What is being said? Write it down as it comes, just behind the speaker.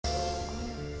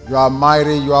You are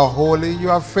mighty, you are holy, you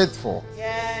are faithful.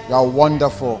 You are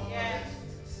wonderful.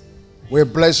 We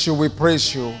bless you, we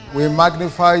praise you, we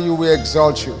magnify you, we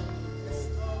exalt you.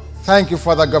 Thank you,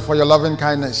 Father God, for your loving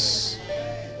kindness,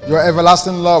 your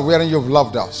everlasting love wherein you've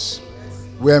loved us.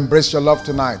 We embrace your love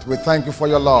tonight. We thank you for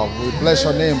your love. We bless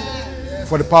your name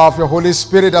for the power of your Holy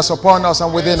Spirit that's upon us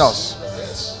and within us.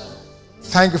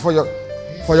 Thank you for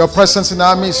your presence in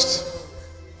our midst.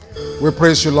 We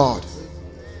praise you, Lord.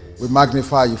 We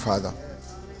magnify you, Father.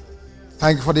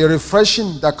 Thank you for the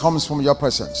refreshing that comes from your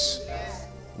presence.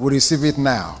 We receive it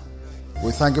now.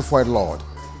 We thank you for it, Lord.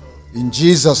 In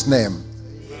Jesus' name.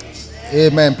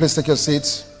 Amen. Please take your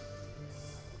seats.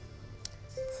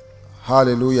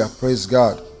 Hallelujah. Praise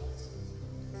God.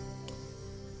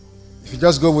 If you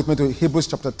just go with me to Hebrews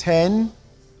chapter 10.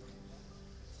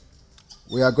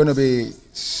 We are going to be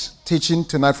teaching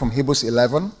tonight from Hebrews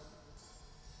 11.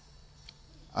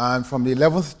 And from the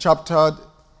 11th chapter,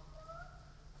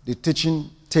 the teaching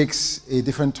takes a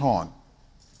different turn.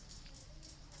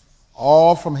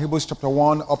 All from Hebrews chapter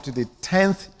 1 up to the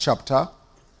 10th chapter,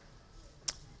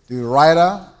 the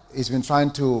writer has been trying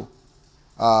to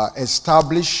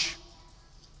establish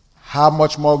how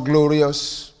much more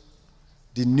glorious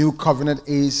the new covenant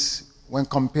is when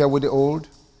compared with the old.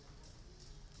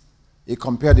 He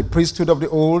compared the priesthood of the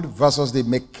old versus the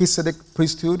Melchizedek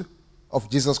priesthood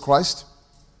of Jesus Christ.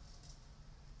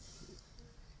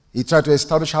 He tried to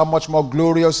establish how much more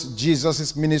glorious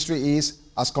Jesus' ministry is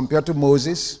as compared to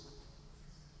Moses.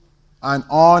 And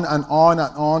on and on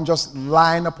and on, just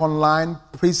line upon line,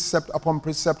 precept upon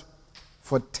precept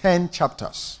for 10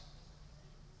 chapters.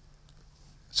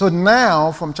 So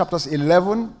now, from chapters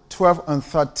 11, 12, and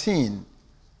 13,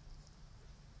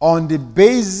 on the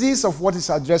basis of what is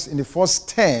addressed in the first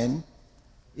 10,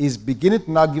 is beginning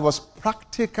to now give us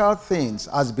practical things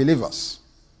as believers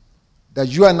that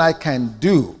you and I can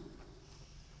do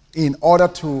in order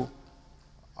to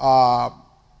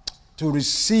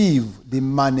receive the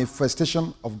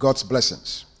manifestation of God's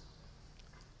blessings.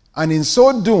 And in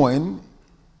so doing,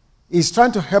 he's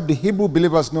trying to help the Hebrew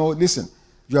believers know, listen,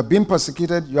 you are being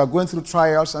persecuted, you are going through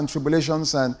trials and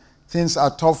tribulations, and things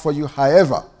are tough for you.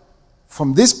 However,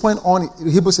 from this point on,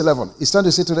 Hebrews 11, he's trying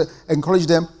to say to them, encourage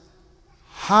them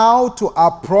how to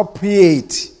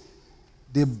appropriate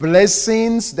the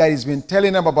blessings that he's been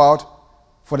telling them about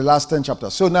for the last 10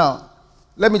 chapters. So now,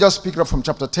 let me just pick it up from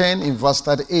chapter 10 in verse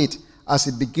 38 as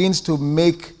it begins to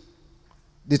make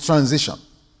the transition.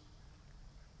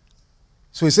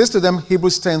 So he says to them,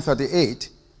 Hebrews 10:38,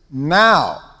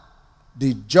 now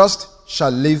the just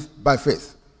shall live by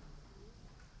faith.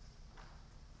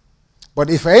 But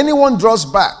if anyone draws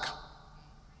back,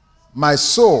 my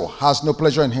soul has no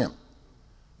pleasure in him.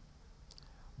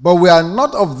 But we are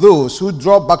not of those who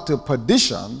draw back to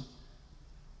perdition,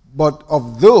 but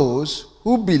of those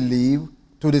who believe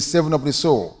to the saving of the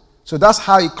soul. So that's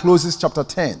how he closes chapter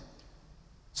 10.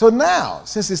 So now,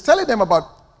 since he's telling them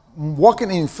about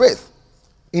walking in faith,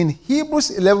 in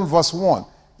Hebrews 11 verse 1,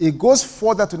 it goes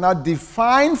further to now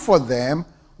define for them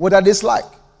what that is like.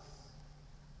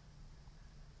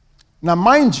 Now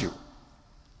mind you,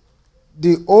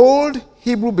 the old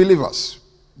Hebrew believers,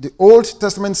 the Old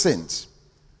Testament saints,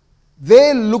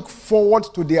 they look forward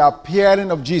to the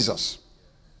appearing of Jesus.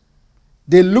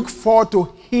 They look forward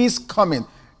to his coming.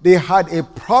 They had a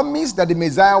promise that the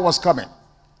Messiah was coming.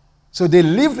 So they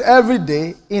lived every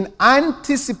day in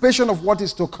anticipation of what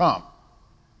is to come.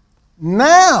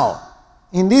 Now,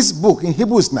 in this book, in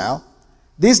Hebrews now,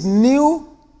 these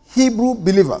new Hebrew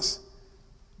believers,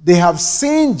 they have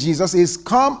seen Jesus is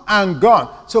come and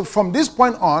gone. So from this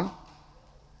point on,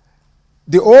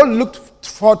 the old looked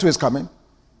forward to his coming.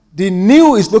 The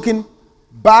new is looking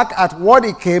back at what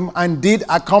he came and did,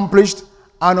 accomplished,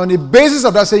 and on the basis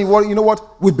of that saying, well, you know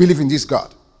what? We believe in this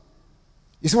God.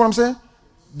 You see what I'm saying?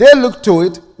 They looked to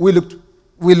it, we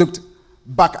looked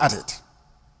back at it.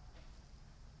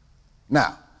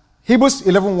 Now, Hebrews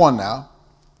 11:1 now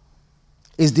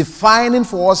is defining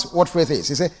for us what faith is.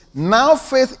 He said, now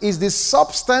faith is the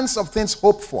substance of things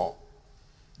hoped for,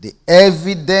 the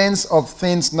evidence of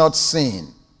things not seen.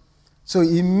 So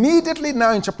immediately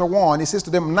now in chapter 1, he says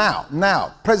to them,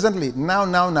 now, presently,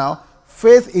 now,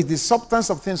 faith is the substance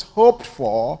of things hoped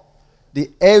for, the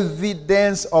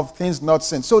evidence of things not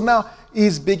seen. So now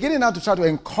he's beginning now to try to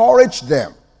encourage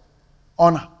them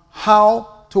on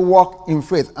how to walk in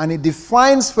faith. And he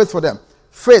defines faith for them.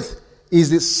 Faith is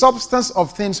the substance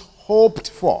of things hoped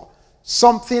for.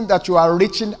 Something that you are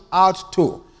reaching out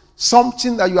to.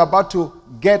 Something that you are about to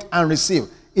get and receive.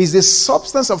 Is the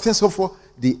substance of things hoped for,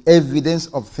 the evidence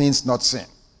of things not seen.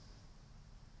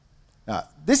 Now,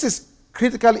 this is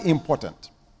critically important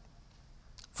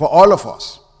for all of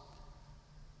us.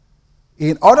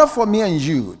 In order for me and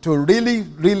you to really,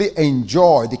 really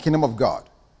enjoy the kingdom of God,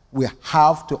 we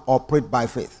have to operate by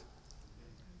faith.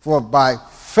 For by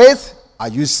faith are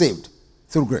you saved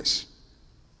through grace.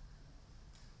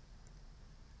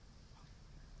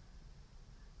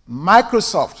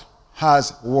 Microsoft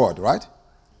has Word, right?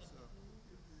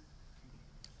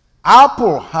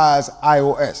 Apple has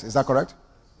iOS, is that correct?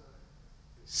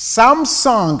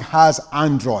 Samsung has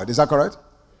Android, is that correct?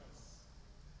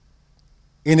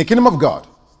 In the kingdom of God,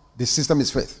 the system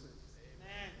is faith.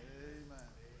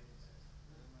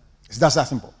 It's that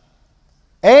simple.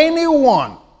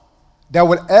 Anyone that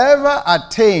will ever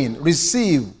attain,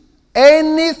 receive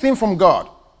anything from God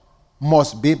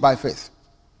must be by faith.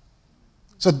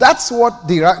 So that's what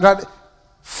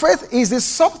faith is the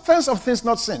substance of things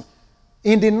not seen.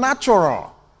 In the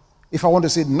natural, if I want to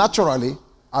say it naturally,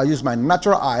 I use my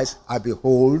natural eyes. I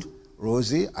behold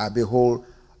Rosie. I behold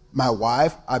my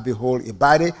wife. I behold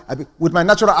Ibade. With my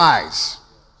natural eyes.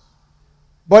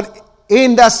 But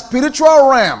in the spiritual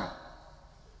realm,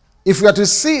 if you are to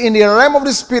see in the realm of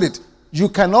the spirit, you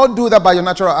cannot do that by your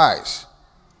natural eyes.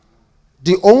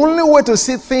 The only way to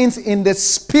see things in the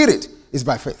spirit is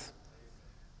by faith.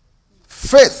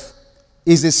 Faith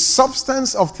is the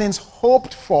substance of things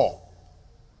hoped for,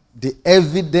 the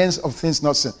evidence of things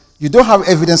not seen. You don't have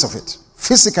evidence of it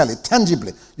physically,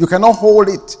 tangibly. You cannot hold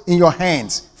it in your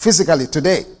hands physically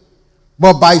today.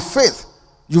 But by faith,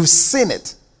 you've seen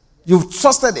it, you've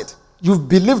trusted it, you've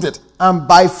believed it, and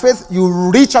by faith,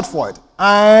 you reach out for it.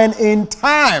 And in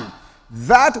time,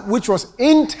 that which was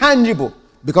intangible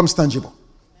becomes tangible.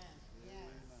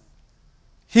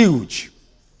 Huge.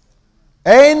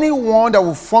 Anyone that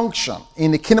will function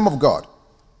in the kingdom of God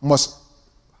must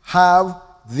have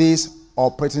this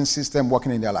operating system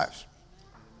working in their lives.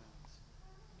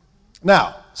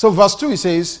 Now, so verse 2, it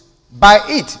says, by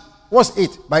it, what's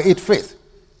it? By it, faith.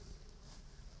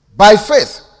 By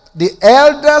faith, the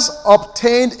elders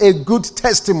obtained a good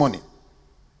testimony.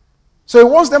 So he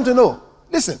wants them to know,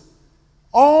 listen,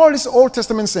 all these Old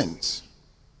Testament saints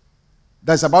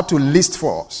that's about to list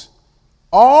for us,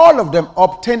 all of them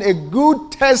obtained a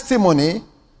good testimony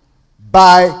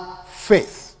by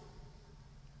faith.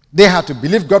 They had to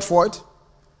believe God for it.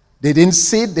 They didn't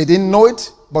see it, they didn't know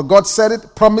it, but God said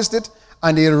it, promised it,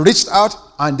 and they reached out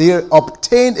and they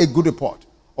obtained a good report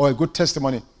or a good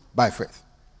testimony by faith.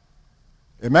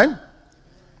 Amen?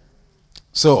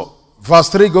 So, verse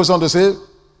 3 goes on to say,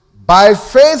 by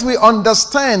faith we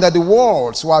understand that the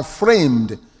worlds were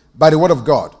framed by the word of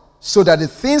God, so that the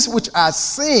things which are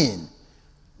seen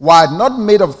were not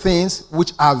made of things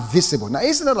which are visible. Now,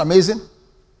 isn't that amazing?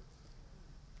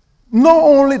 Not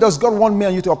only does God want me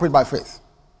and you to operate by faith.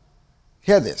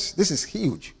 Hear this. This is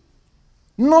huge.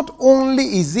 Not only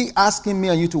is he asking me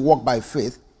and you to walk by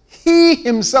faith, he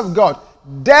himself, God,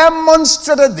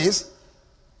 demonstrated this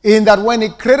in that when he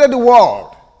created the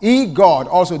world, he, God,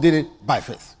 also did it by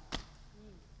faith.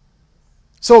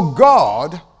 So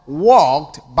God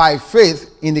walked by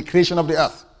faith in the creation of the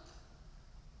earth.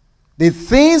 The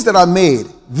things that are made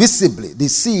visibly, the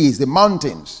seas, the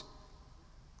mountains,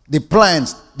 the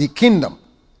plants, the kingdom,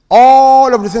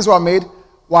 all of the things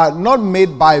were not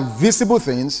made by visible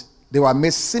things. They were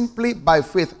made simply by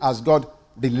faith as God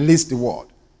released the word.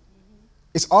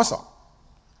 It's awesome.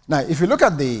 Now, if you look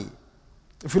at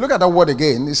that word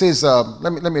again, it says,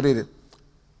 let me read it.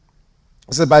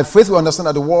 It says, by faith we understand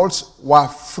that the worlds were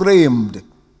framed.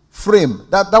 Frame.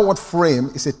 That word frame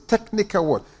is a technical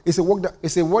word. It's a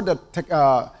word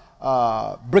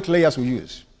that bricklayers will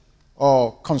use,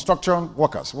 or construction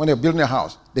workers. When they're building a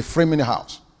house, they frame in a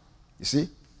house. You see?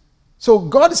 So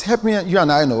God is helping you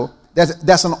and I know that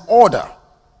there's an order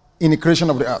in the creation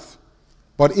of the earth.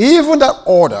 But even that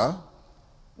order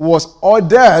was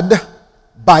ordered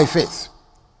by faith.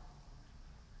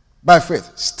 By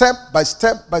faith. Step by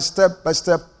step by step by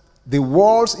step, the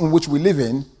worlds in which we live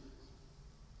in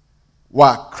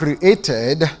were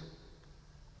created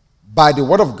by the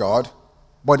word of God,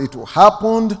 but it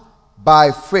happened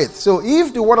by faith. So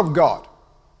if the word of God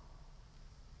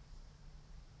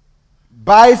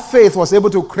by faith was able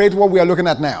to create what we are looking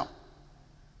at now,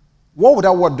 what would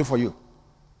that word do for you?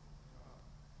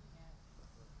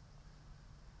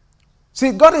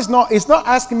 See, God is not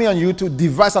asking me and you to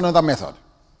devise another method.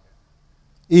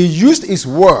 He used his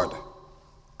word,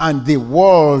 and the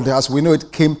world as we know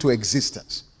it came to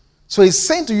existence. So he's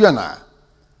saying to you and I,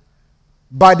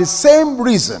 by the same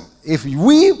reason, if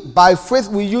we, by faith,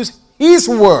 we use his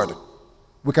word,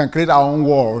 we can create our own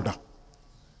world.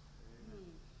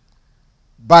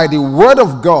 By the word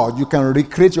of God, you can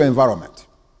recreate your environment.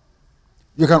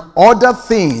 You can order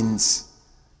things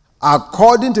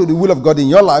according to the will of God in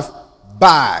your life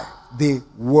by the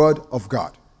word of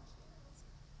God.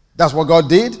 That's what God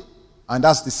did, and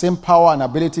that's the same power and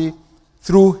ability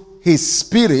through his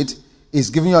Spirit is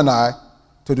giving you and I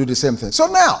to do the same thing. So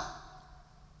now,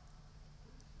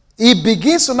 he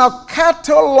begins to now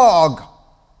catalog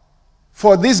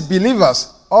for these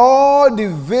believers all the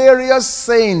various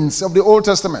saints of the Old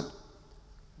Testament.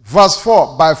 Verse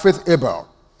 4, by faith Abel.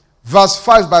 Verse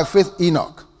 5, by faith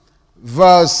Enoch.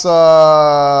 Verse 6,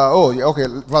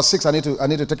 I need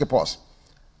to take a pause.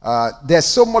 There's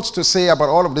so much to say about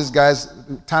all of these guys.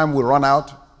 Time will run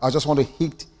out. I just want to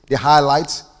hit the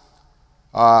highlights.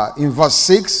 In verse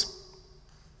 6,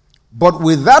 but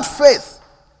without faith,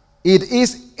 it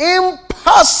is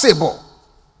impossible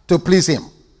to please him.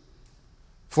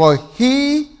 For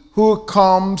he who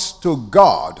comes to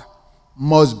God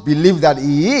must believe that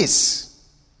he is,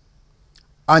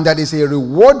 and that is a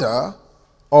rewarder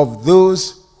of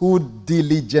those who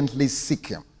diligently seek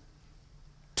him.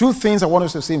 Two things I want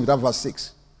us to see in that verse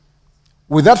 6.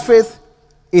 Without faith,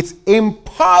 it's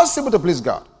impossible to please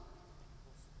God.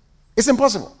 It's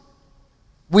impossible.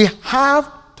 We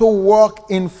have to walk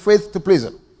in faith to please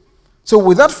him. So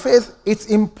without faith, it's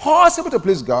impossible to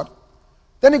please God.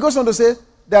 Then he goes on to say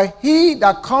that he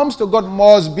that comes to God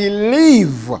must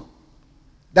believe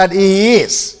that he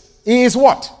is. He is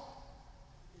what?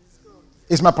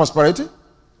 Is my prosperity?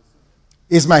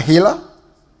 Is my healer?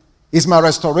 Is my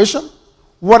restoration?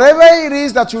 Whatever it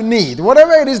is that you need,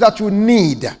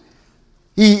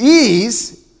 he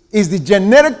is the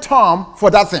generic term for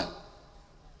that thing.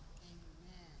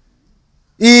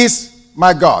 He is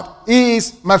my God. He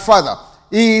is my Father.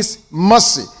 He is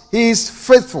mercy. He is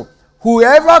faithful.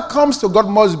 Whoever comes to God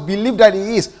must believe that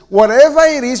he is. Whatever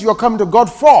it is you're coming to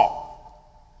God for,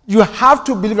 you have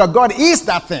to believe that God is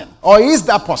that thing or is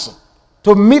that person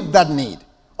to meet that need.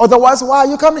 Otherwise, why are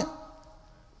you coming?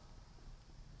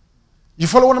 You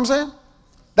follow what I'm saying?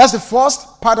 That's the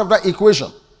first part of that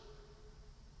equation.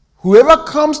 Whoever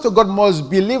comes to God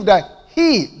must believe that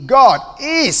he, God,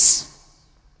 is.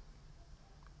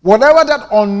 Whatever that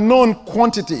unknown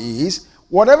quantity is,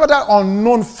 whatever that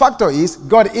unknown factor is,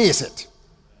 God is it.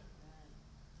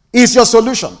 It's your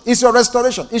solution. It's your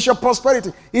restoration. It's your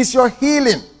prosperity. It's your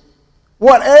healing.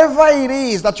 Whatever it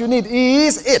is that you need, he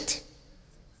is it.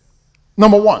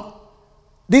 Number one.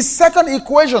 The second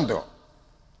equation, though,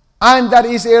 and that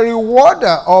is a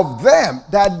rewarder of them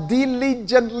that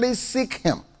diligently seek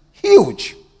him.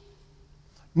 Huge.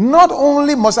 Not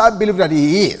only must I believe that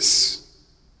he is.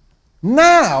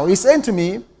 Now, he's saying to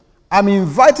me, I'm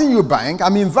inviting you, Bank,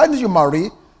 I'm inviting you, Marie,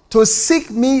 to seek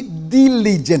me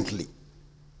diligently.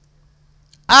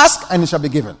 Ask and it shall be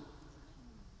given.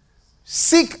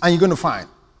 Seek and you're going to find.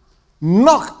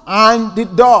 Knock and the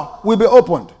door will be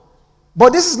opened.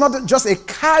 But this is not just a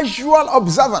casual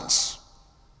observance.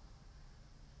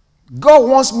 God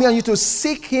wants me and you to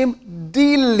seek him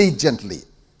diligently.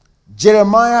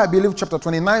 Jeremiah, I believe, chapter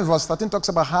 29, verse 13 talks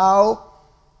about how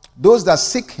those that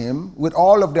seek him with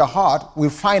all of their heart will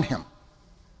find him.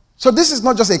 So this is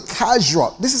not just a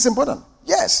casual. This is important.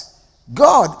 Yes,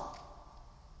 God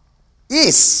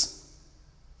is.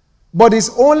 But it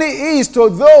only is to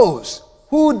those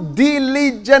who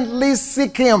diligently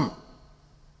seek him.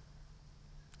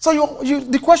 So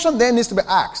the question then needs to be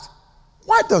asked.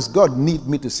 Why does God need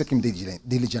me to seek him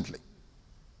diligently?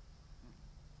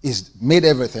 He's made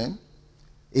everything.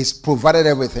 He's provided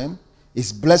everything.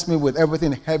 He's blessed me with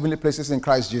everything in heavenly places in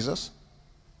Christ Jesus.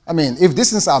 I mean, if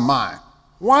these things are mine,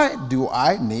 why do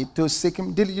I need to seek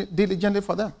him diligently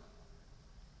for them?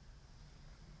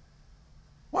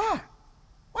 Why?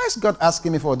 Why is God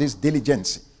asking me for this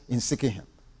diligence in seeking him?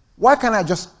 Why can't I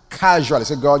just casually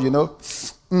say, God,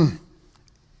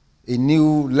 a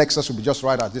new Lexus would be just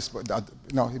right at this point.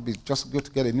 It'd be just good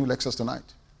to get a new Lexus tonight.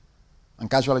 And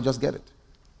casually just get it.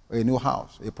 Or a new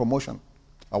house, a promotion.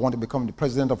 I want to become the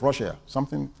president of Russia.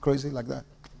 Something crazy like that.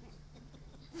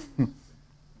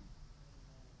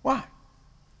 Why?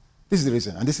 This is the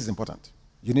reason, and this is important.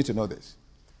 You need to know this.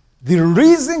 The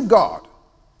reason God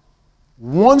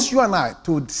wants you and I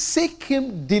to seek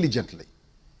him diligently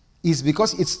is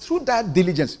because it's through that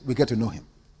diligence we get to know him.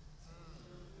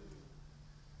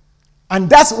 And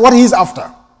that's what he's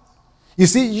after. You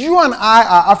see, you and I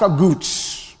are after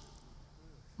goods,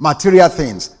 material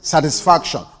things,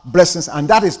 satisfaction, blessings, and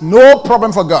that is no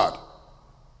problem for God.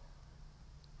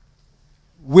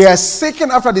 We are seeking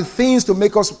after the things to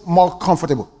make us more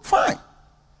comfortable. Fine.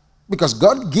 Because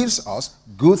God gives us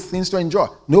good things to enjoy.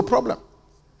 No problem.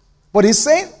 But he's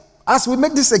saying, as we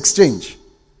make this exchange,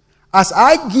 as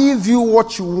I give you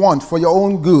what you want for your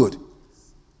own good,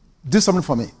 do something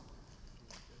for me.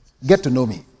 Get to know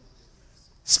me.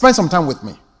 Spend some time with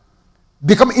me.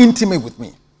 Become intimate with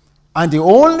me. And the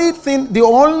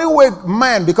only way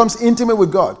man becomes intimate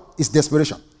with God is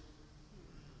desperation.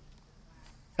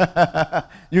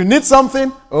 You need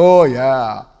something? Oh,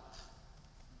 yeah.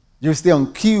 You stay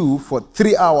on queue for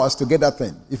 3 hours to get that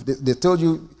thing. If they told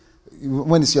you,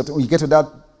 when it's your turn, you get to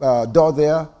that door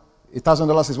there,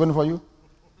 $1,000 is waiting for you.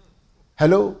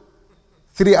 Hello?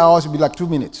 3 hours will be like 2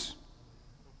 minutes.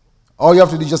 All you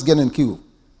have to do is just get in queue.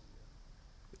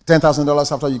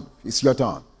 $10,000 after it's your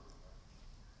turn.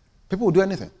 People will do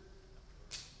anything.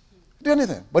 Do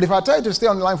anything. But if I tell you to stay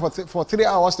online for 3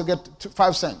 hours to get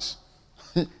 5 cents,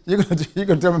 you're going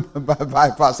to tell me, bye,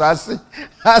 Pastor.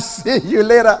 I'll see you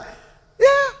later.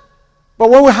 Yeah. But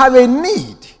when we have a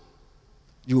need,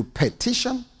 you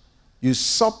petition, you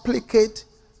supplicate,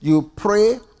 you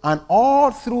pray, and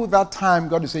all through that time,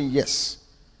 God is saying, yes.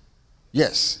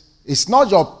 Yes. It's not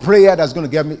your prayer that's going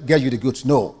to get you the goods.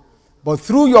 No. But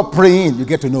through your praying, you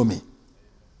get to know me.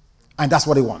 And that's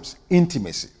what he wants.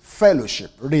 Intimacy, fellowship,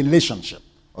 relationship.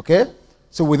 Okay?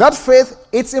 So without faith,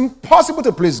 it's impossible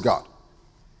to please God.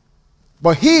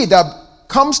 But he that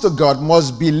comes to God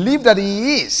must believe that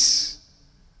he is,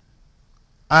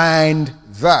 and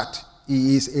that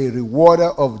he is a rewarder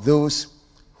of those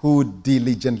who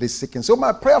diligently seek him. So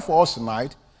my prayer for us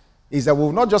tonight is that we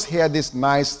will not just hear these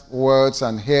nice words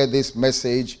and hear this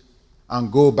message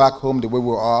and go back home the way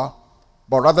we are,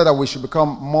 but rather that we should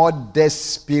become more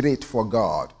desperate for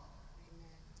God.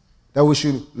 That we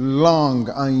should long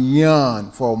and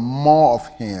yearn for more of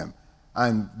him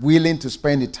and willing to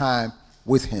spend the time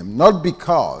with him. Not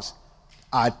because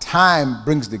our time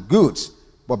brings the goods,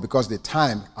 but because the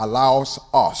time allows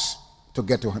us to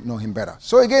get to know him better.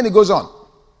 So again, it goes on.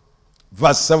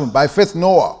 Verse 7, by faith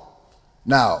Noah.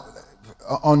 Now,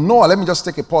 on Noah, let me just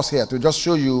take a pause here to just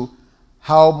show you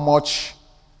how much,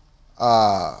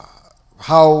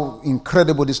 how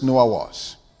incredible this Noah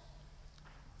was.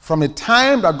 From the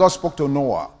time that God spoke to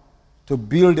Noah to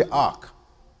build the ark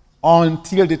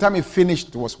until the time he finished,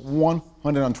 it was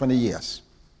 120 years.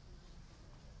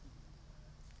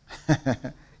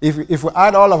 if we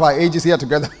add all of our ages here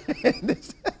together,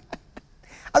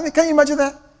 I mean, can you imagine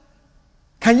that?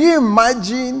 Can you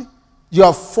imagine you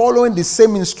are following the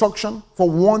same instruction for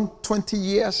 120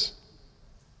 years?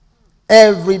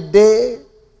 Every day,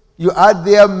 you are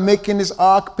there making this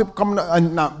ark, people coming,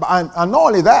 and not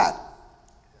only that,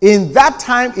 in that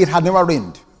time, it had never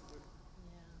rained.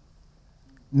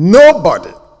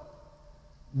 Nobody,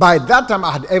 by that time,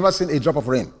 I had ever seen a drop of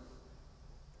rain.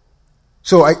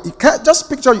 So I can't just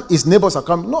picture his neighbors are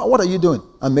coming. No, what are you doing?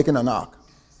 I'm making an ark.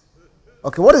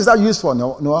 Okay, what is that used for,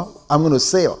 Noah? I'm going to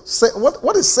sail.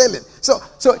 What is sailing? So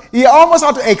he almost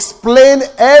had to explain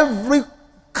every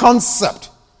concept.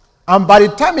 And by the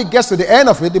time he gets to the end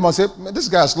of it, he must say, this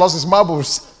guy has lost his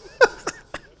marbles.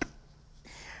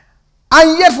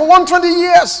 And yet for 120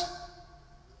 years.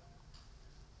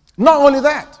 Not only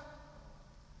that.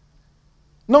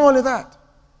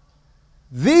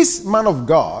 This man of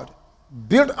God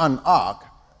built an ark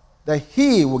that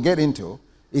he will get into,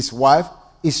 his wife,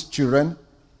 his children,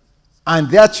 and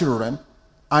their children.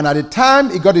 And at the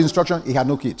time he got the instruction, he had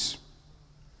no kids.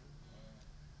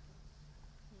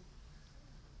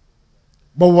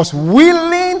 But was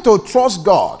willing to trust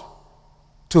God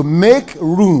to make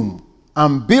room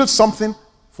and build something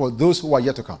for those who are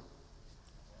yet to come.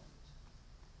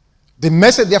 The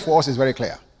message there for us is very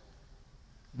clear.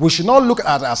 We should not look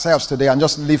at ourselves today and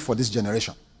just live for this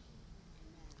generation.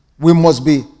 We must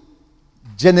be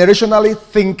generationally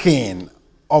thinking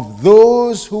of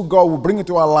those who God will bring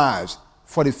into our lives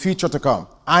for the future to come.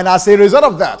 And as a result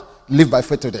of that, live by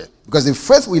faith today. Because the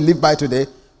faith we live by today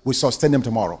will sustain them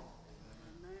tomorrow.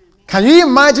 Can you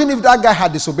imagine if that guy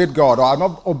had disobeyed God or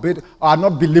had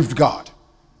not believed God?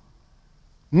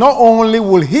 Not only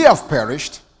will he have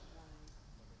perished,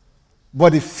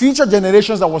 but the future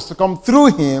generations that was to come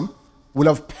through him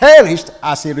will have perished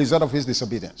as a result of his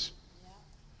disobedience.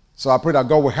 So I pray that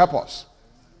God will help us,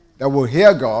 that we'll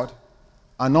hear God,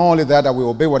 and not only that we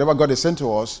obey whatever God has sent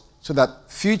to us, so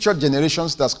that future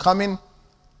generations that's coming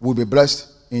will be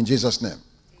blessed in Jesus' name.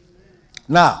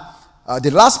 Now,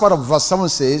 the last part of verse 7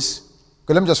 says,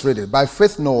 okay, let me just read it. By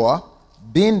faith Noah,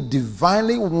 being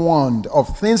divinely warned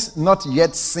of things not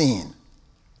yet seen.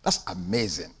 That's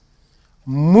amazing.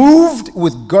 Moved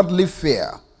with godly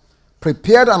fear,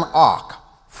 prepared an ark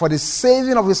for the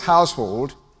saving of his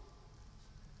household,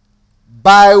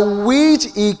 by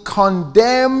which he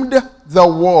condemned the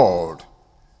world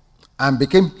and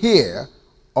became heir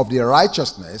of the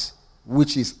righteousness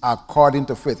which is according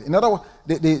to faith. In other words,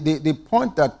 the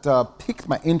point that piqued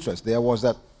my interest there was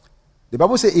that the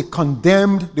Bible says he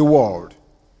condemned the world.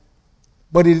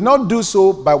 But he did not do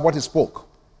so by what he spoke,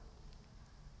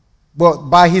 but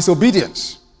by his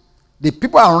obedience. The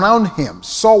people around him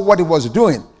saw what he was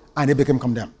doing, and they became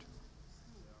condemned.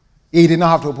 He did not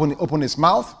have to open his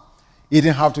mouth. He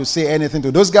didn't have to say anything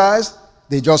to those guys.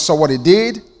 They just saw what he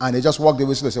did, and they just walked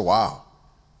away. So they said, wow,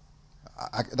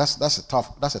 that's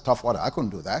a tough order. I couldn't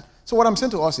do that. So what I'm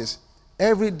saying to us is,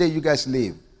 every day you guys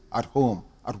live, at home,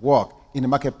 at work, in the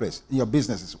marketplace, in your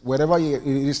businesses, wherever it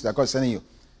is that God is sending you,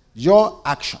 your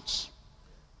actions,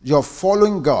 your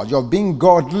following God, your being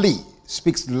godly,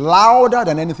 speaks louder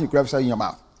than anything you could ever say in your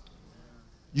mouth.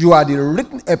 You are the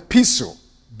written epistle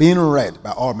being read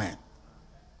by all men.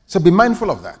 So be mindful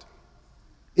of that.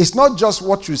 It's not just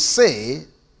what you say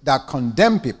that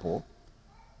condemn people,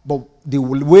 but the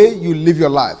way you live your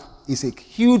life is a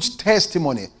huge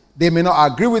testimony. They may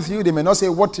not agree with you, they may not say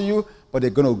what to you, but they're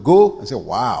going to go and say,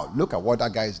 wow, look at what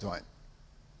that guy is doing.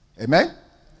 Amen? Amen.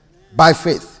 By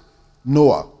faith,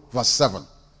 Noah, verse 7.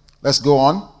 Let's go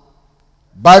on.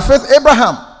 By faith,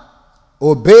 Abraham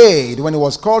obeyed when he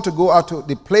was called to go out to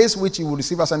the place which he would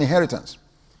receive as an inheritance.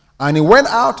 And he went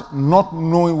out not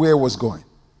knowing where he was going.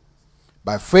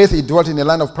 By faith, he dwelt in the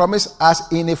land of promise as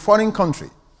in a foreign country,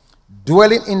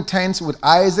 dwelling in tents with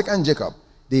Isaac and Jacob,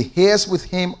 the heirs with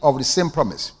him of the same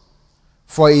promise.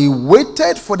 For he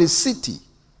waited for the city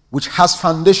which has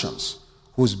foundations,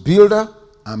 whose builder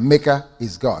and maker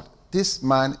is God. This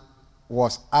man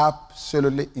was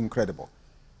absolutely incredible.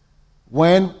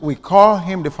 When we call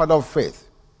him the father of faith,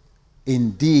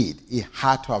 indeed, he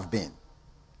had to have been.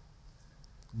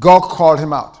 God called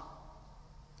him out,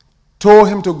 told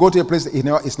him to go to a place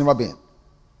that he's never been.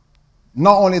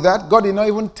 Not only that, God did not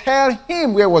even tell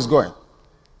him where he was going.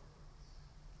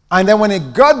 And then when he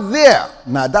got there,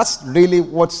 now that's really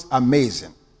what's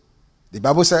amazing. The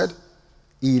Bible said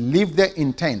he lived there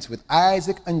in tents with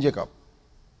Isaac and Jacob,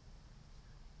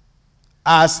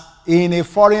 as in a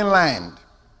foreign land.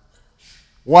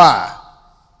 Why?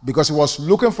 Because he was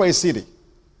looking for a city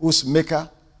whose maker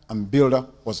and builder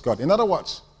was God. In other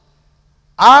words,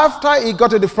 after he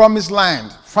got to the promised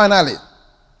land, finally,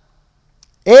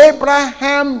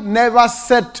 Abraham never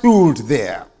settled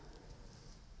there.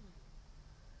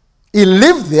 He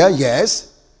lived there,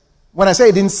 yes. When I say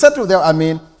he didn't settle there, I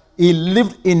mean he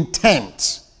lived in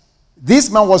tents. This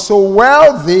man was so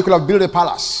wealthy, he could have built a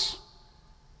palace.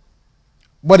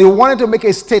 But he wanted to make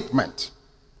a statement.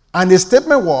 And the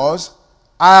statement was,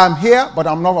 I am here, but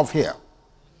I'm not of here.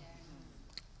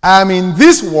 I am in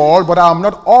this world, but I am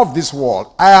not of this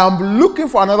world. I am looking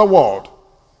for another world,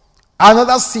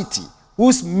 another city,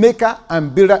 whose maker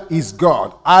and builder is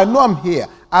God. I know I'm here.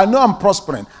 I know I'm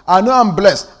prospering. I know I'm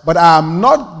blessed. But I am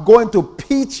not going to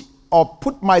pitch or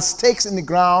put my stakes in the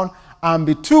ground and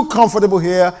be too comfortable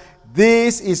here.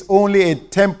 This is only a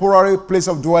temporary place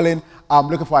of dwelling. I'm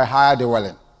looking for a higher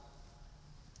dwelling.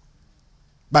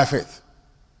 By faith.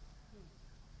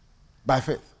 By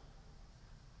faith.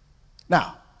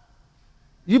 Now,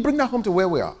 you bring that home to where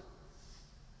we are.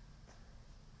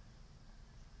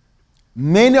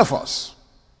 Many of us,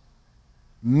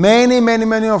 many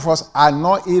of us are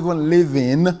not even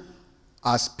living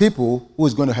as people who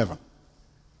is going to heaven.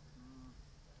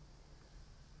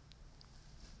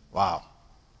 Wow.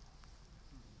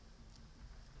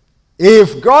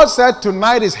 If God said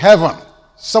tonight is heaven,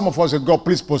 some of us would go,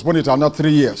 please postpone it another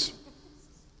 3 years.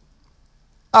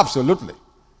 Absolutely.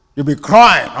 You'll be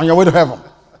crying on your way to heaven.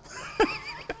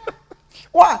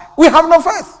 Why? We have no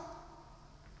faith.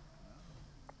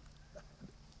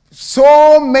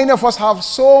 So many of us have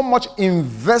so much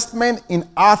investment in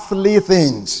earthly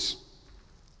things.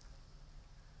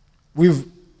 We've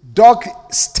dug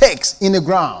stakes in the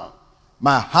ground.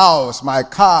 My house, my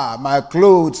car, my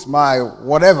clothes, my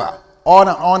whatever. On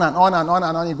and on and on and on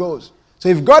and on it goes. So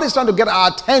if God is trying to get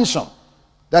our attention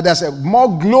that there's a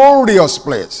more glorious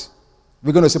place,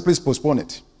 we're going to say, please postpone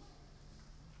it.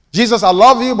 Jesus, I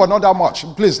love you, but not that much.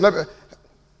 Please, let me.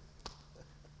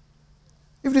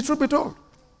 If the truth be told.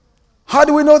 How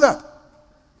do we know that?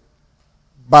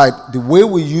 By the way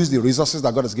we use the resources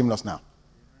that God has given us now.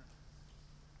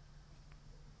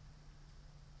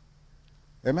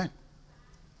 Amen.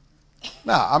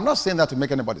 Now, I'm not saying that to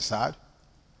make anybody sad.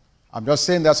 I'm just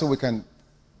saying that so we can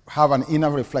have an inner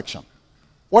reflection.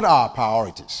 What are our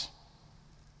priorities?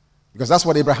 Because that's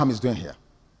what Abraham is doing here.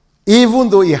 Even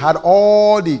though he had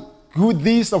all the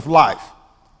goodies of life,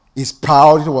 his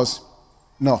priority was,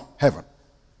 no, heaven.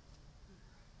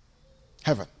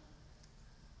 Heaven.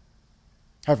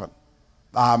 Heaven.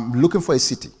 I'm looking for a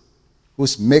city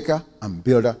whose maker and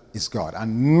builder is God.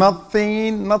 And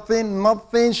nothing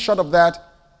short of that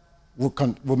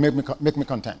will make me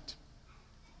content.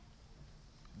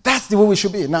 That's the way we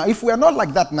should be. Now, if we are not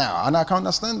like that now, and I can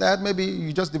understand that, maybe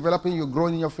you're just developing, you're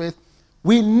growing in your faith,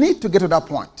 we need to get to that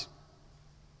point.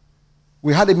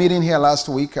 We had a meeting here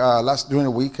during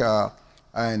the week,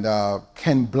 and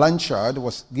Ken Blanchard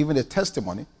was giving a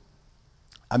testimony.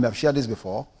 I may have shared this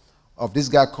before, of this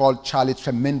guy called Charlie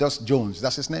Tremendous Jones.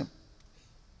 That's his name.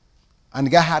 And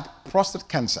the guy had prostate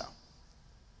cancer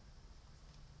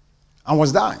and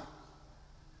was dying.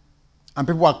 And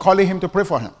people were calling him to pray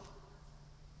for him.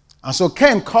 And so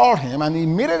Ken called him, and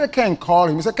immediately Ken called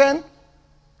him. He said, Ken,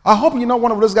 I hope you're not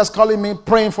one of those guys calling me,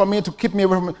 praying for me to keep me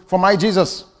away from my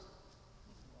Jesus.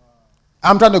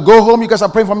 I'm trying to go home. You guys are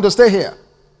praying for me to stay here.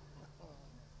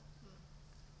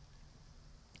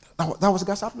 That was the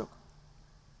guy's outlook.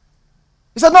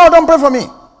 He said, no, don't pray for me.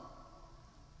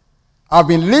 I've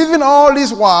been living all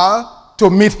this while to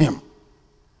meet him.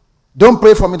 Don't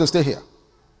pray for me to stay here.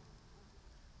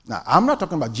 Now, I'm not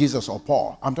talking about Jesus or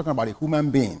Paul. I'm talking about a human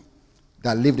being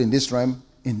that lived in this realm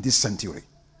in this century.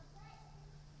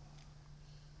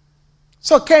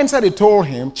 So Ken said he told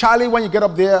him, Charlie, when you get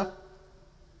up there,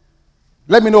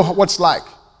 let me know what's like.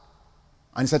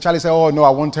 And he said, Charlie said, oh, no, I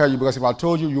won't tell you, because if I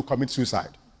told you, you commit suicide.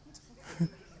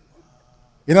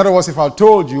 In other words, if I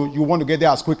told you, you want to get there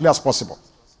as quickly as possible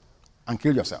and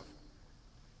kill yourself.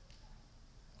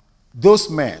 Those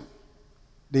men,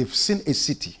 they've seen a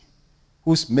city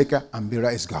whose maker and bearer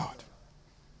is God.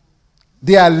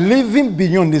 They are living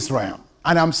beyond this realm.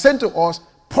 And I'm saying to us,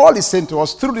 Paul is saying to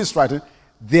us through this writing,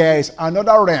 there is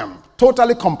another realm,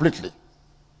 totally, completely,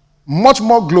 much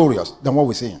more glorious than what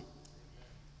we're seeing.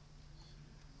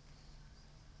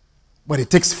 But it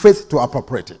takes faith to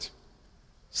appropriate it.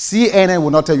 CNN will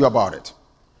not tell you about it.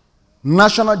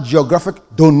 National Geographic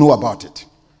don't know about it.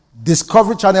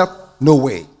 Discovery Channel, no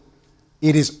way.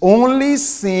 It is only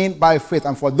seen by faith.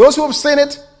 And for those who have seen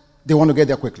it, they want to get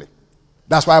there quickly.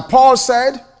 That's why Paul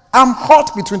said, I'm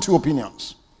hot between two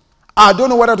opinions. I don't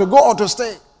know whether to go or to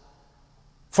stay.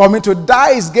 For me to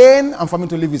die is gain, and for me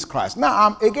to live is Christ.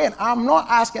 Now, I'm not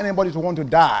asking anybody to want to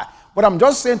die. What I'm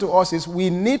just saying to us is we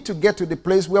need to get to the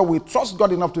place where we trust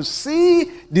God enough to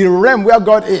see the realm where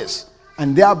God is,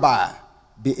 and thereby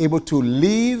be able to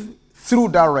live through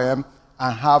that realm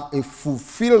and have a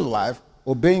fulfilled life,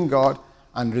 obeying God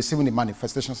and receiving the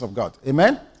manifestations of God.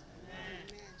 Amen? Amen.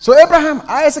 So Abraham,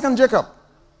 Isaac, and Jacob,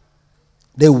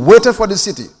 they waited for the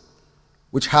city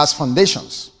which has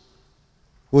foundations,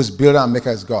 whose builder and maker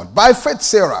is God. By faith,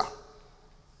 Sarah.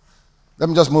 Let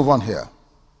me just move on here.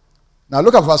 Now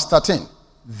look at verse 13.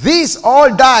 These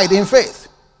all died in faith,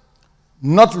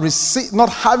 not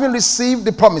having received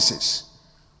the promises,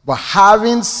 but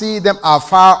having seen them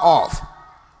afar off,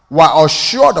 were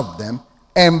assured of them,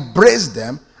 embraced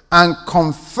them, and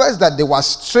confessed that they were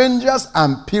strangers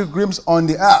and pilgrims on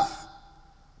the earth.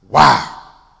 Wow.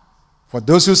 For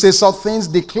those who say such things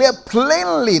declare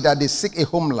plainly that they seek a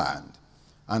homeland.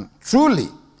 And truly,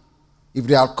 if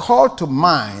they are called to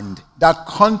mind that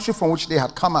country from which they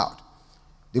had come out,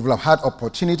 they will have had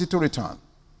opportunity to return.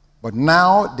 But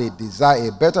now they desire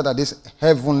a better than this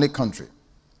heavenly country.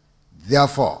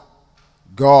 Therefore,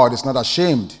 God is not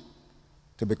ashamed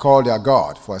to be called their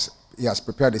God, for he has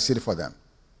prepared a city for them.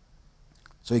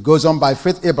 So he goes on, by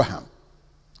faith Abraham.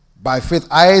 By faith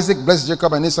Isaac blessed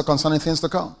Jacob and Esau concerning things to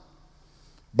come.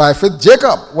 By faith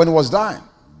Jacob, when he was dying,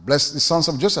 blessed the sons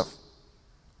of Joseph.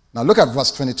 Now look at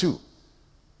verse 22.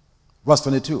 Verse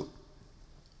 22.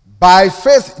 By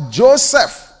faith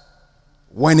Joseph,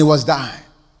 when he was dying,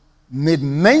 made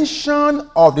mention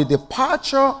of the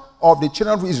departure of the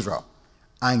children of Israel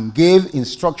and gave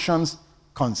instructions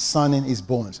concerning his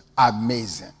bones.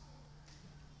 Amazing.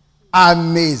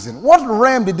 Amazing. What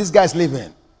realm did these guys live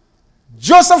in?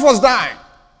 Joseph was dying.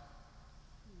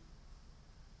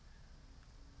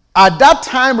 At that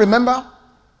time, remember,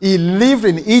 he lived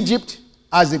in Egypt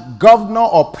as a governor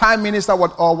or prime minister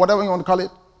or whatever you want to call it,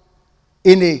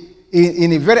 in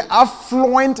a very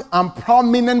affluent and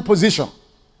prominent position.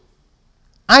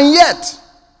 And yet,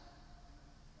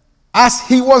 as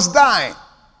he was dying,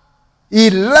 he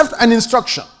left an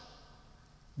instruction.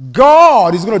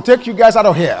 God is going to take you guys out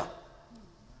of here.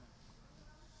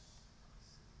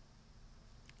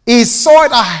 He saw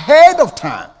it ahead of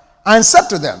time and said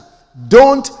to them,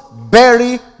 don't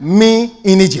bury me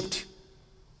in Egypt.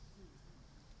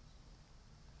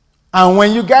 And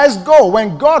when you guys go,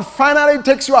 when God finally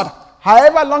takes you out,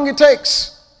 however long it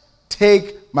takes,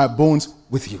 take my bones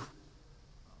with you.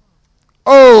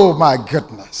 Oh my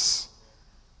goodness.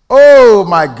 Oh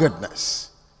my goodness.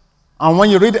 And when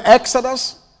you read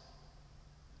Exodus,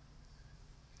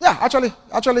 actually,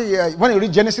 when you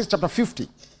read Genesis chapter 50,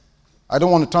 I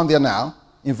don't want to turn there now,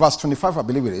 in verse 25, I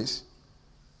believe it is.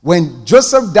 When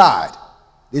Joseph died,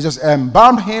 they just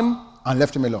embalmed him and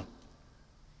left him alone.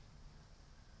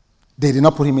 They did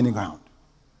not put him in the ground.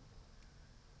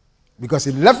 Because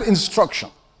he left instruction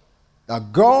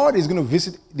that God is going to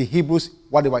visit the Hebrews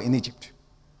while they were in Egypt.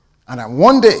 And that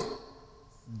one day,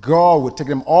 God will take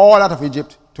them all out of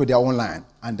Egypt to their own land,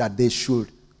 and that they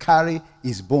should carry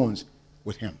his bones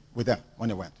with them when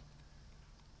they went.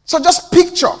 So just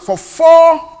picture, for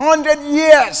 400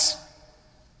 years,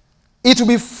 it will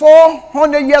be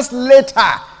 400 years later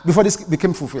before this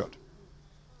became fulfilled.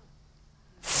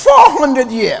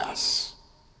 400 years.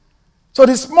 So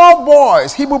the small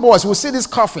boys, Hebrew boys, will see this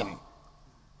coffin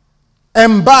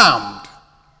embalmed,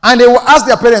 and they will ask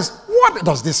their parents, what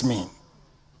does this mean?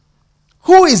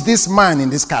 Who is this man in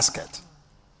this casket?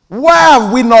 Why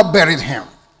have we not buried him?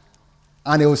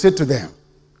 And they will say to them,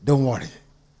 don't worry.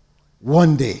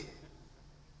 One day,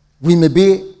 we may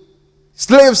be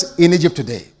slaves in Egypt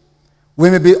today. We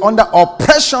may be under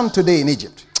oppression today in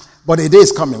Egypt. But a day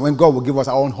is coming when God will give us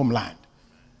our own homeland.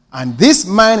 And this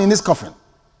man in this coffin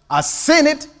has seen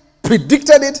it,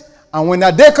 predicted it, and when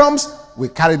that day comes, we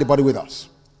carry the body with us.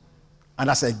 And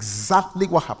that's exactly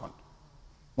what happened.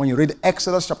 When you read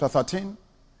Exodus chapter 13,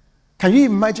 can you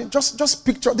imagine? Just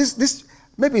picture this.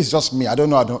 Maybe it's just me. I don't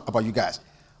know about you guys.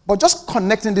 But just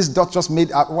connecting this dot just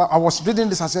made, I was reading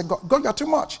this and said, God, you're too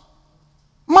much.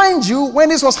 Mind you, when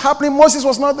this was happening, Moses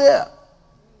was not there.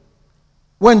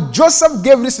 When Joseph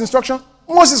gave this instruction,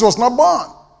 Moses was not born.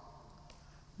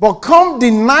 But come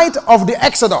the night of the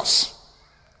Exodus,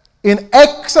 in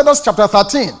Exodus chapter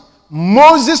 13,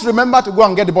 Moses remembered to go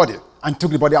and get the body and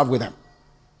took the body out with him.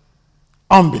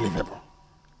 Unbelievable.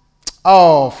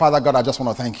 Oh, Father God, I just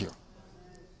want to thank you.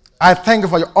 I thank you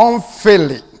for your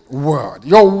unfailing word.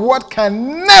 Your word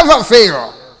can never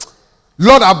fail.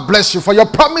 Lord, I bless you for your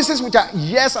promises which are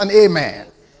yes and amen.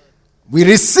 We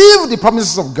receive the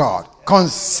promises of God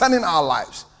concerning our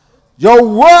lives. Your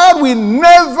word will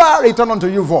never return unto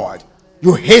you void.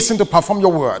 You hasten to perform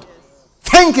your word.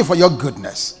 Thank you for your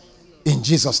goodness. In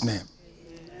Jesus' name.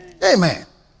 Amen.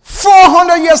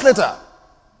 400 years later,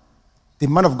 the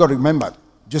man of God remembered.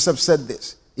 Joseph said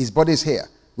this. His body is here.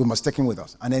 We must take him with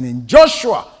us. And then in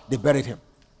Joshua, they buried him.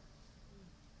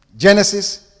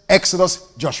 Genesis,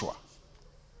 Exodus, Joshua.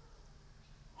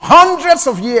 Hundreds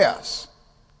of years.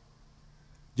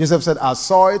 Joseph said, I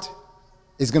saw it.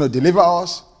 It's going to deliver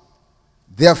us.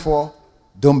 Therefore,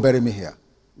 don't bury me here.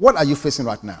 What are you facing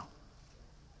right now?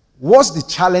 What's the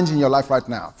challenge in your life right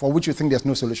now for which you think there's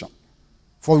no solution?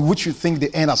 For which you think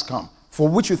the end has come? For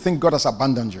which you think God has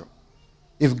abandoned you?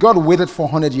 If God waited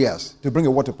 400 years to bring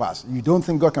a word to pass, you don't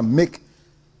think God can make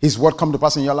his word come to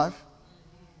pass in your life?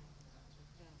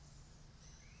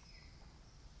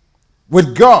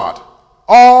 With God,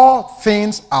 all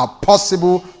things are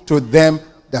possible to them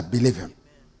that believe him.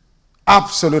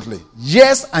 Absolutely.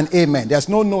 Yes and amen. There's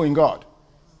no no in God.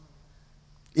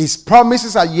 His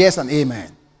promises are yes and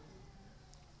amen.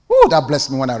 Oh, that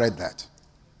blessed me when I read that.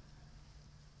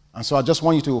 And so I just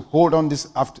want you to hold on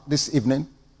this evening.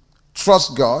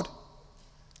 Trust God.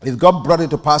 If God brought it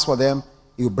to pass for them,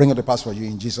 he will bring it to pass for you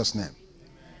in Jesus' name.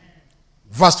 Amen.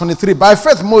 Verse 23. By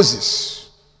faith,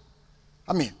 Moses.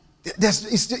 I mean,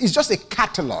 it's just a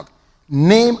catalog.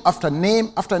 Name after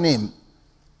name after name.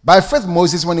 By faith,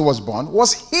 Moses, when he was born,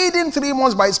 was hidden 3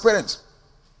 months by his parents,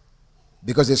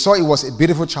 because they saw he was a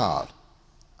beautiful child.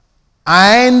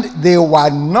 And they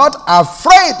were not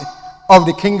afraid of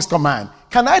the king's command.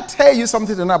 Can I tell you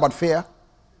something tonight about fear?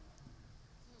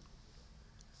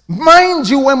 Mind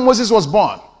you, when Moses was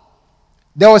born,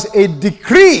 there was a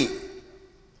decree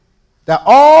that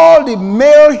all the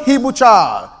male Hebrew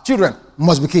children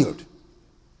must be killed.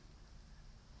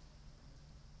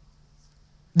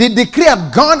 The decree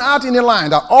had gone out in the line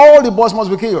that all the boys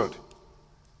must be killed.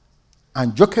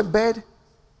 And Jochebed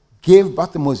gave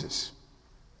birth to Moses.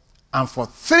 And for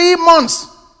 3 months,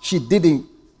 she did the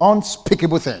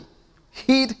unspeakable thing.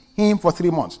 Hid him for 3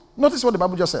 months. Notice what the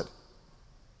Bible just said.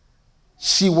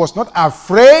 She was not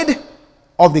afraid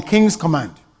of the king's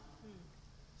command.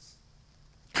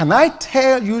 Can I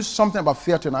tell you something about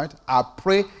fear tonight? I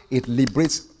pray it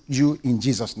liberates you in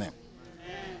Jesus' name.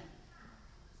 Amen.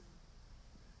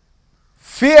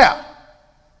 Fear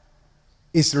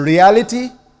is reality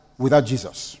without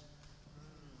Jesus.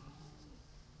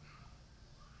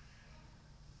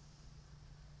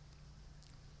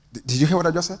 Did you hear what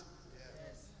I just said?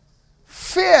 Yes.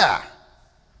 Fear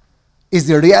is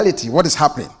the reality. What is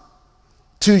happening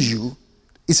to you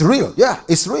is real. Yeah,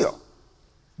 it's real.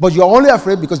 But you're only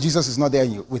afraid because Jesus is not there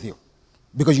with you.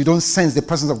 Because you don't sense the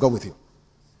presence of God with you.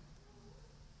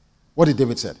 What did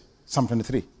David say? Psalm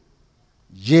 23.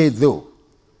 Yea, though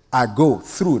I go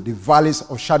through the valleys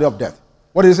of shadow of death.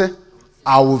 What did he say?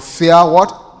 I will fear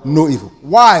what? No evil.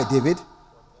 Why, David?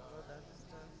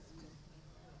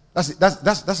 That's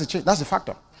the change. That's the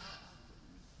factor.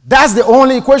 That's the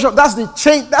only equation. That's the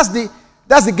change. That's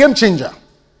the game changer.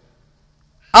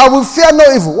 I will fear no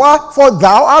evil. Why? For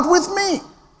thou art with me.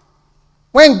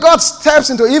 When God steps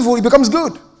into evil, it becomes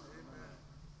good.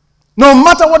 No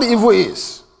matter what the evil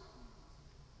is.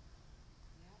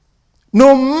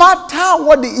 No matter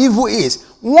what the evil is.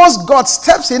 Once God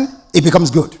steps in, it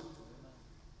becomes good.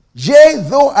 Yea,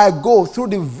 though I go through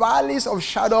the valleys of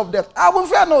shadow of death, I will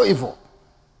fear no evil.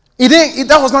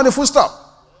 That was not the full stop.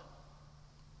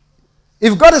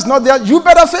 If God is not there, you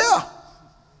better fear.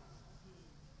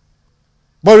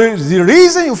 But the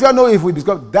reason you fear no evil is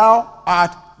because thou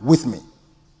art with me.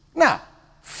 Now,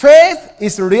 faith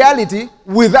is reality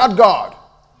without God.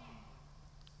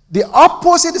 The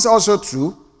opposite is also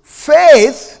true.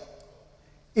 Faith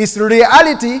is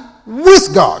reality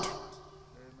with God.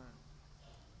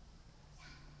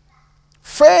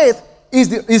 Faith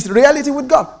is reality with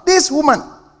God. This woman,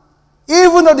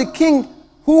 even though the king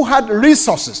who had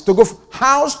resources to go from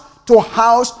house to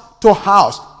house to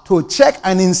house to check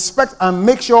and inspect and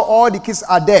make sure all the kids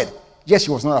are dead, yet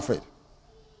she was not afraid.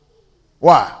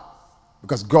 Why?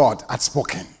 Because God had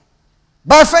spoken.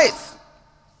 By faith,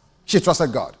 she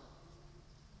trusted God.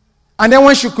 And then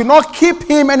when she could not keep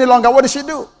him any longer, what did she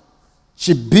do?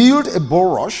 She built a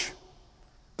bulrush,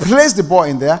 placed the boy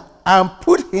in there, and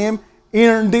put him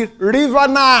in the river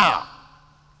Nile.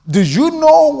 Do you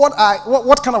know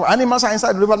what kind of animals are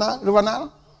inside the river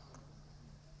Nile?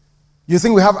 You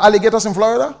think we have alligators in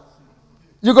Florida?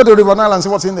 You go to the river Nile and see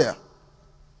what's in there.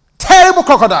 Terrible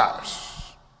crocodiles.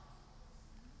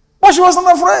 But she wasn't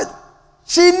afraid.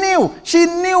 She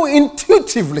knew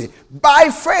intuitively, by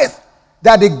faith,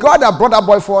 that the God that brought that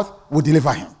boy forth would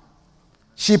deliver him.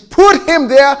 She put him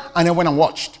there and then went and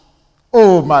watched.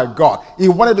 Oh my God. He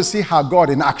wanted to see her God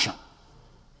in action.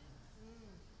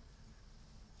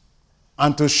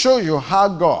 And to show you how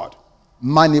God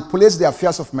manipulates the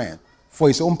affairs of men for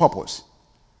his own purpose,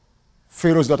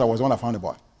 Pharaoh's daughter was the one that found the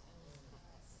boy.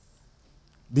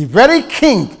 The very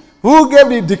king who gave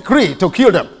the decree to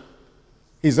kill them,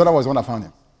 his daughter was the one that found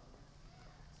him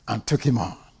and took him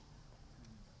on.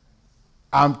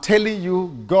 I'm telling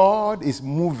you, God is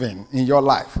moving in your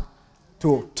life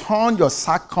to turn your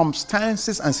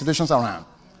circumstances and situations around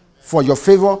for your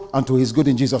favor and to his good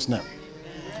in Jesus' name.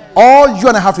 All you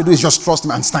and I have to do is just trust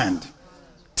him and stand.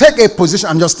 Take a position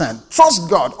and just stand. Trust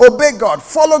God, obey God,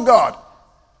 follow God.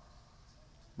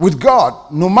 With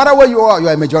God, no matter where you are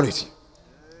a majority.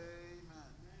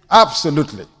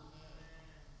 Absolutely.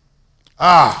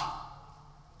 Now,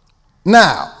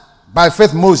 by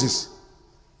faith, Moses,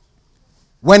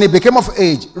 when he became of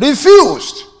age,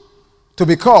 refused to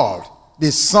be called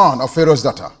the son of Pharaoh's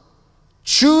daughter,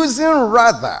 choosing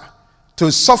rather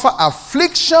to suffer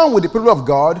affliction with the people of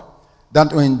God than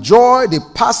to enjoy the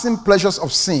passing pleasures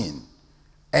of sin,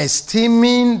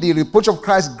 esteeming the reproach of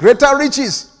Christ greater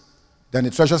riches than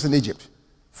the treasures in Egypt,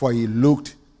 for he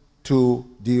looked to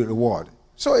the reward.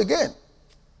 So again,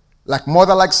 like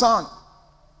mother, like son,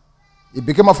 he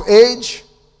became of age.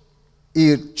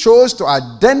 He chose to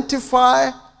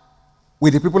identify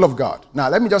with the people of God. Now,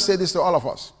 let me just say this to all of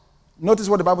us. Notice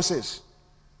what the Bible says.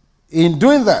 In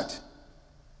doing that,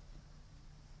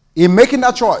 in making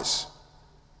that choice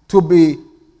to be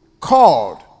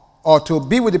called or to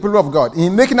be with the people of God,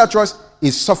 in making that choice,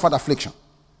 he suffered affliction.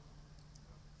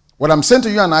 What I'm saying to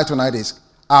you and I tonight is,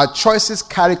 our choices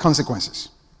carry consequences.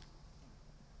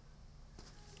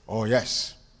 Oh,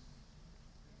 yes.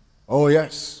 Oh,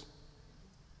 yes.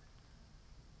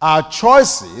 Our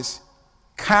choices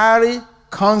carry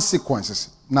consequences.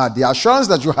 Now, the assurance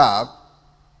that you have,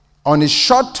 on a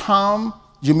short term,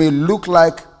 you may look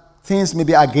like things may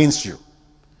be against you.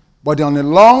 But on a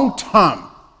long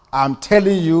term, I'm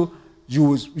telling you,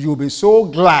 you'll be so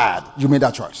glad you made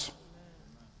that choice.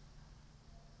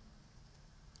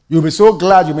 You'll be so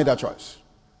glad you made that choice.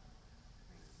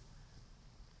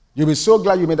 You'll be so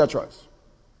glad you made that choice.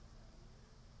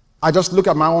 I just look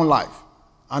at my own life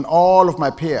and all of my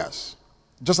peers,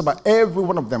 just about every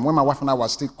one of them, when my wife and I were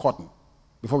still courting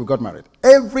before we got married.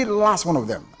 Every last one of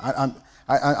them. And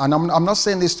I'm not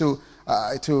saying this to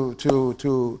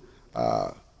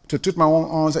toot my own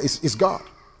horns. It's God.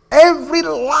 Every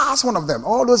last one of them,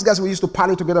 all those guys we used to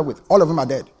party together with, all of them are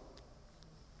dead.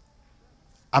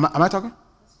 Am I talking?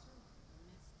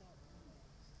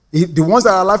 The ones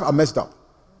that are alive are messed up.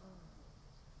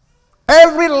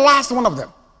 Every last one of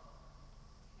them.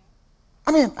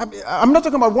 I'm not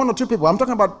talking about one or two people. I'm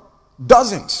talking about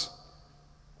dozens.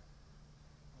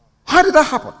 How did that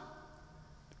happen?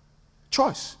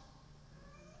 Choice.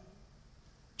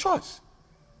 Choice.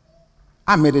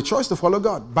 I made a choice to follow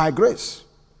God by grace.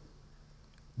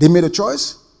 They made a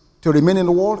choice to remain in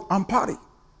the world and party.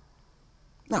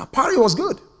 Now, party was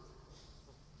good.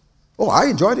 Oh, I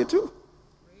enjoyed it too.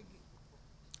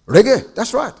 Reggae,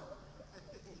 that's right.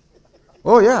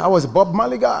 Oh, yeah, I was a Bob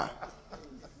Marley guy.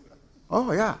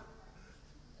 Oh, yeah.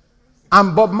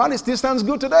 And Bob Marley still stands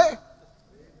good today.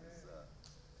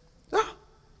 Yeah.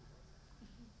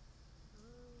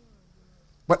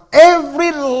 But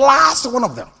every last one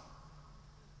of them,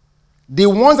 the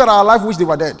ones that are alive wish they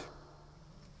were dead.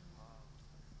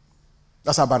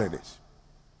 That's how bad it is.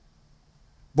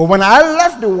 But when I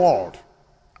left the world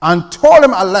and told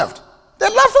them I left, they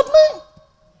laughed at me.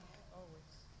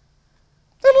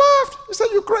 They laughed. They said,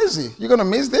 "You crazy. You're going to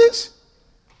miss this?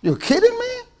 You're kidding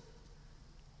me?"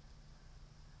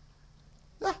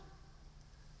 Yeah.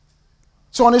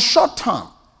 So on a short term,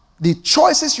 the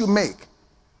choices you make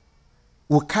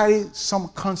will carry some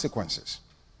consequences.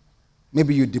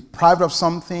 Maybe you're deprived of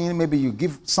something. Maybe you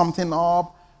give something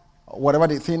up. Whatever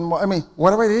the thing,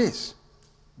 whatever it is.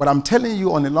 But I'm telling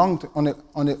you, on the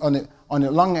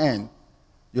long end,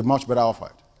 you're much better off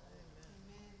it.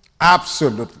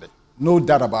 Absolutely. No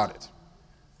doubt about it.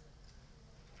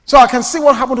 So I can see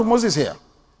what happened to Moses here.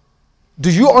 Do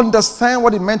you understand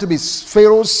what it meant to be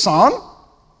Pharaoh's son?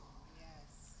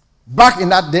 Back in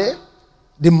that day,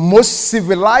 the most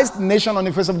civilized nation on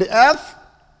the face of the earth,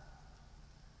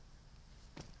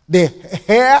 the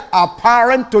heir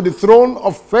apparent to the throne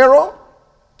of Pharaoh,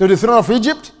 to the throne of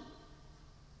Egypt.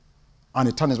 And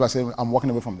he turned his back and said, "I'm walking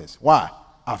away from this." Why?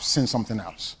 I've seen something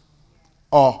else.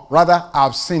 Or rather,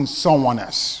 I've seen someone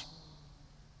else.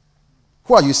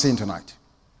 Who are you seeing tonight?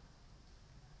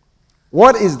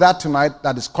 What is that tonight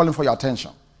that is calling for your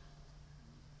attention?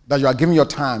 That you are giving your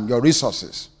time, your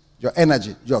resources, your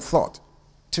energy, your thought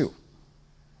to?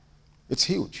 It's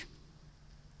huge.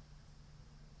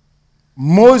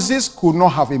 Moses could not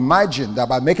have imagined that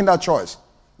by making that choice,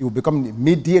 he would become the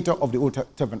mediator of the Old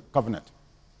Covenant.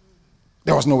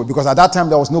 There was no way, because at that time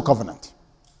there was no covenant.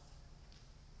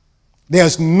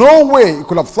 There's no way he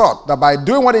could have thought that by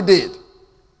doing what he did,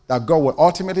 that God would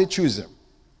ultimately choose him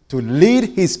to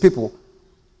lead his people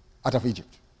out of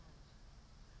Egypt.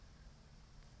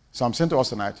 So I'm saying to us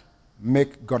tonight,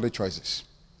 make godly choices.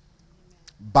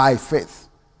 By faith.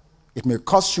 It may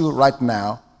cost you right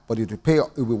now, but it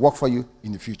will work for you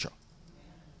in the future.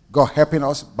 God helping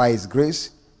us by his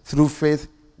grace, through faith,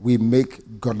 we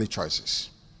make godly choices.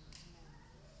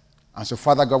 And so,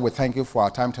 Father God, we thank you for our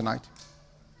time tonight.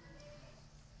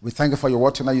 We thank you for your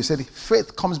word tonight. You said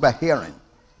faith comes by hearing,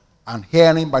 and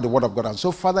hearing by the word of God. And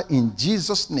so, Father, in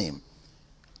Jesus' name,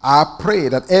 I pray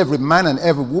that every man and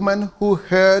every woman who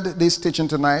heard this teaching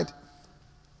tonight,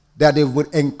 that they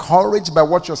would encouraged by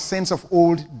what your saints of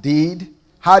old did,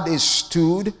 how they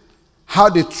stood, how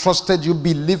they trusted you,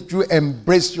 believed you,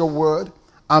 embraced your word,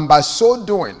 and by so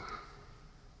doing,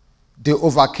 they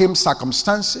overcame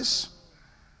circumstances.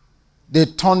 They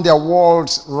turned their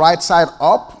worlds right side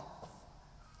up.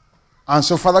 And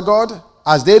so, Father God,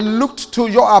 as they looked to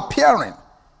your appearing,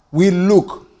 we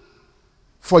look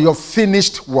for your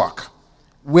finished work,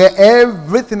 where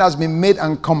everything has been made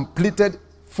and completed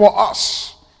for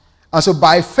us. And so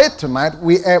by faith tonight,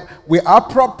 we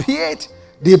appropriate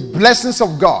the blessings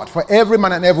of God for every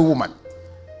man and every woman.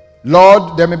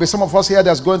 Lord, there may be some of us here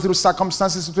that's going through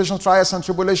circumstances, situations, trials, and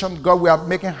tribulation. God, we are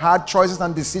making hard choices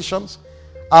and decisions.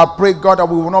 I pray, God, that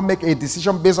we will not make a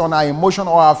decision based on our emotion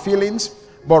or our feelings,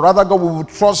 but rather, God, we will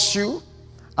trust you.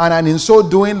 And in so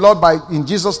doing, Lord, in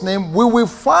Jesus' name, we will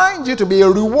find you to be a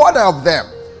rewarder of them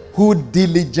who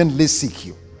diligently seek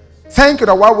you. Thank you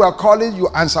that while we are calling, you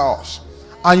answer us.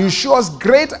 And you show us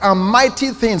great and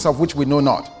mighty things of which we know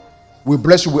not. We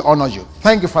bless you, we honor you.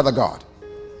 Thank you, Father God.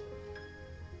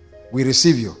 We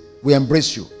receive you. We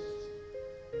embrace you.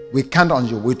 We count on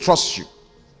you. We trust you.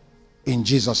 In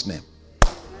Jesus' name.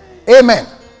 Amen.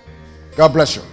 God bless you.